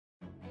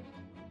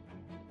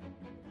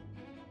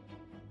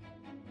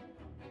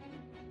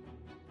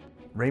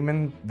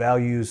Raymond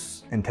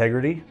values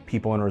integrity,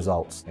 people, and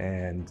results,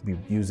 and we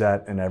use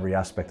that in every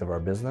aspect of our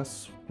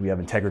business. We have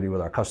integrity with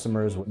our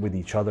customers, with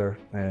each other,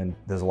 and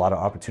there's a lot of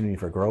opportunity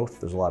for growth.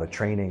 There's a lot of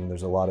training.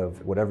 There's a lot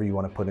of whatever you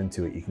want to put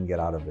into it, you can get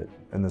out of it.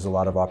 And there's a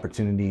lot of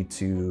opportunity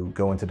to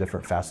go into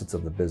different facets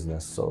of the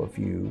business. So if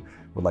you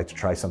would like to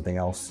try something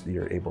else,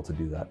 you're able to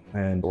do that.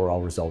 And we're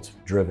all results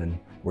driven.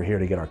 We're here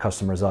to get our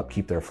customers up,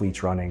 keep their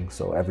fleets running,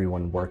 so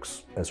everyone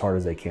works as hard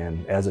as they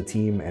can as a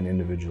team and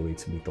individually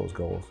to meet those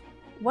goals.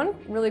 One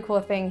really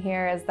cool thing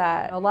here is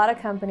that a lot of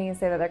companies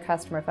say that they're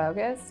customer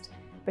focused,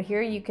 but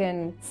here you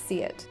can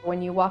see it.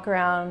 When you walk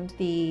around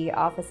the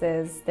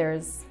offices,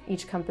 there's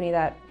each company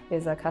that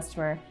is a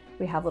customer.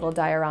 We have little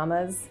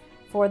dioramas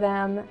for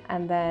them,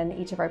 and then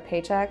each of our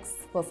paychecks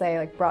will say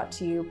like brought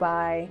to you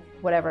by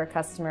whatever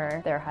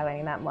customer they're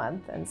highlighting that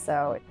month, and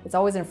so it's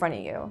always in front of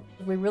you.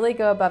 We really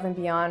go above and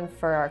beyond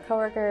for our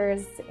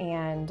coworkers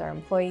and our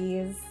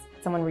employees.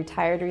 Someone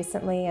retired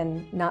recently,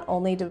 and not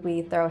only did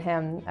we throw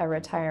him a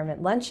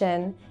retirement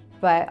luncheon,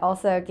 but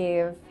also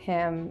gave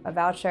him a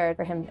voucher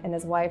for him and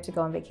his wife to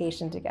go on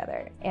vacation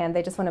together. And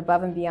they just went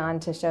above and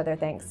beyond to show their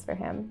thanks for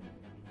him.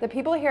 The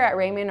people here at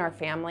Raymond are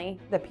family.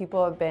 The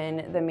people have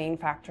been the main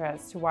factor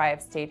as to why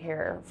I've stayed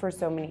here for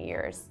so many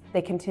years.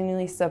 They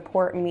continually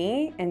support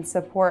me and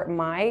support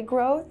my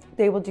growth.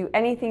 They will do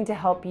anything to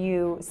help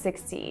you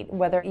succeed.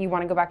 Whether you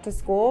want to go back to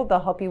school, they'll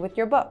help you with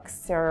your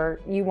books, or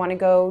you want to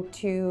go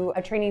to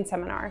a training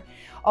seminar.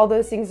 All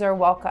those things are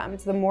welcomed.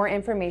 The more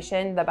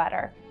information, the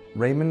better.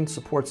 Raymond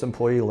supports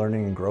employee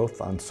learning and growth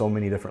on so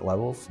many different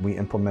levels. We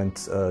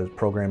implement a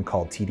program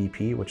called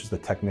TDP, which is the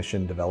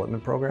Technician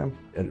Development Program.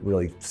 It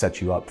really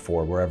sets you up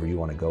for wherever you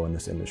want to go in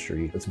this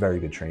industry. It's very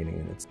good training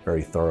and it's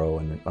very thorough,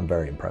 and I'm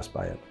very impressed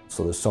by it.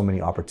 So there's so many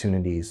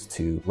opportunities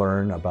to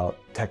learn about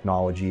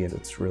technology, and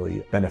it's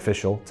really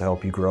beneficial to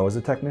help you grow as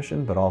a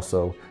technician, but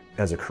also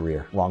as a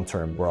career. Long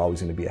term, we're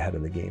always going to be ahead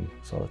of the game.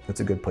 So it's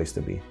a good place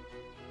to be.